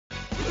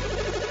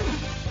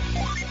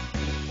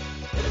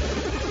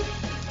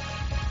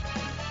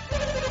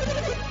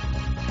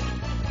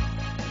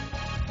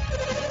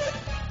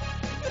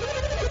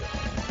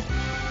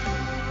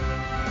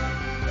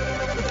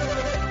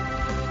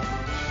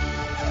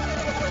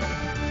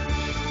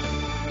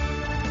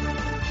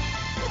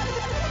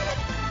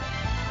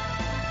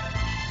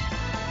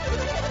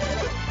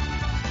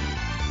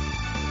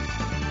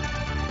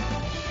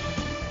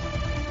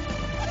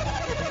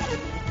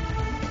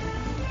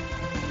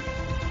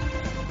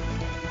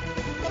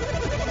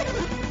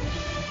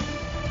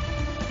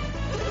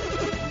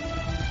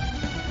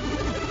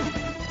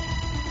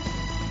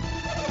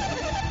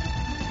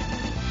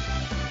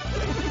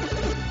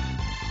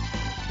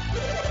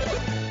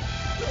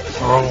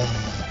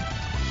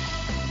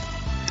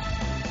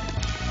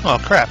Oh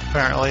crap,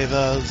 apparently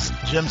those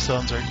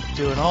gemstones are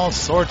doing all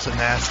sorts of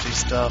nasty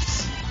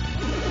stuffs.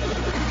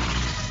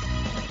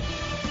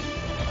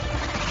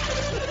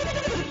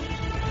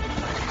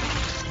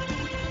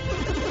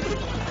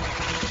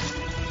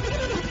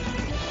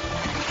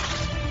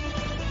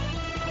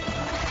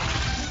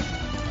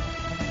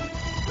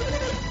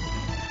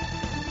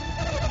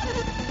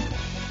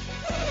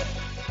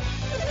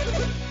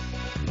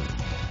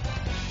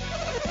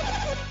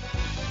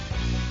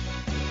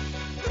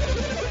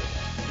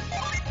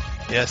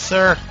 Yes,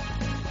 sir.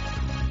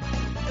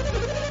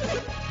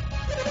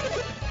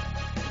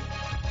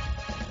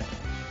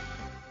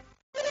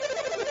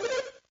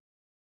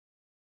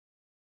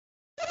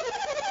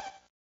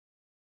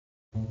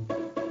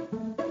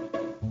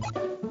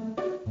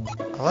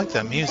 I like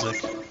that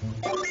music.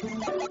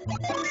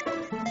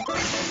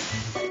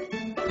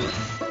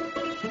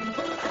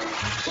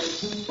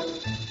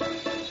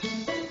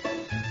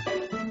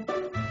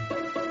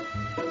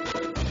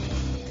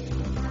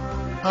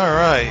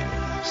 Alright,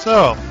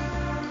 so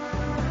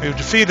we've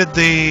defeated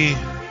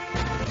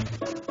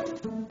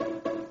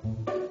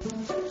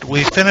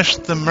we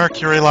finished the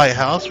Mercury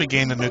Lighthouse, we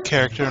gained a new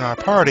character in our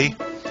party,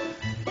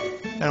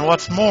 and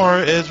what's more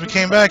is we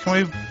came back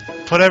and we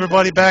put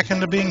everybody back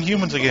into being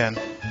humans again.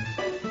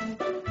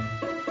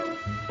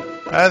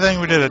 I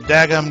think we did a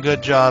daggum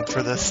good job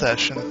for this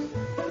session.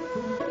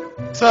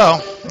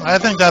 So, I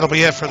think that'll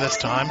be it for this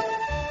time.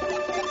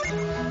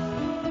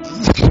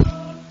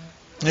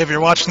 If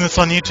you're watching this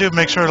on YouTube,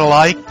 make sure to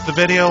like the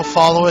video,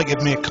 follow it,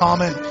 give me a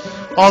comment,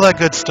 all that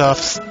good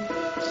stuff.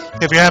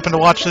 If you happen to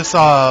watch this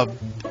on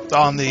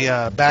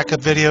the backup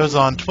videos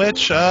on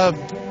Twitch,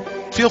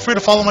 feel free to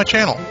follow my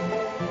channel.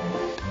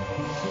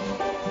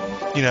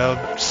 You know,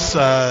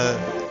 0_burn.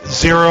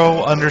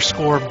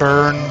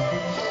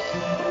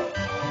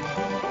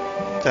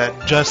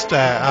 That just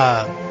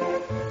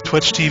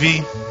Twitch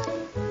TV.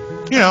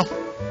 You know,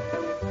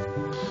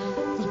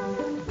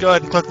 go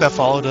ahead and click that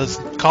follow. It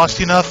doesn't cost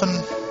you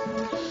nothing.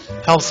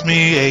 Helps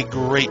me a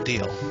great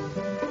deal.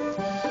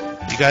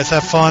 You guys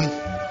have fun.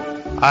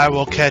 I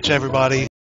will catch everybody